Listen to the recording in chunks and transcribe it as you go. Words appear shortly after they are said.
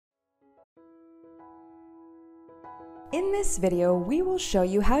In this video, we will show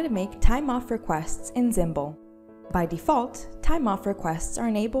you how to make time-off requests in Ximble. By default, time-off requests are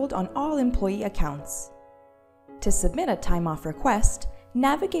enabled on all employee accounts. To submit a time-off request,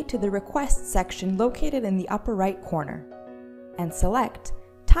 navigate to the Requests section located in the upper right corner, and select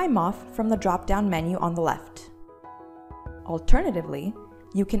Time Off from the drop-down menu on the left. Alternatively,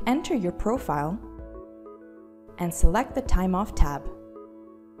 you can enter your profile and select the Time Off tab.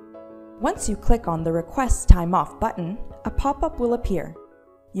 Once you click on the Request Time Off button, a pop-up will appear.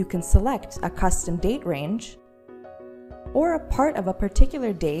 You can select a custom date range or a part of a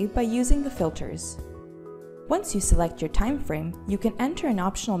particular day by using the filters. Once you select your time frame, you can enter an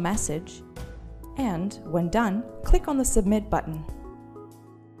optional message and, when done, click on the Submit button.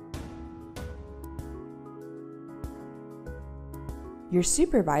 Your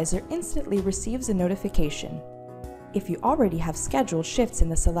supervisor instantly receives a notification. If you already have scheduled shifts in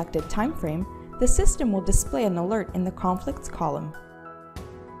the selected time frame, the system will display an alert in the Conflicts column.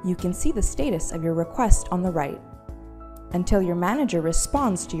 You can see the status of your request on the right. Until your manager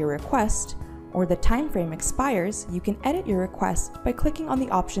responds to your request or the time frame expires, you can edit your request by clicking on the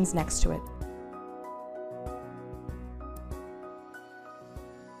options next to it.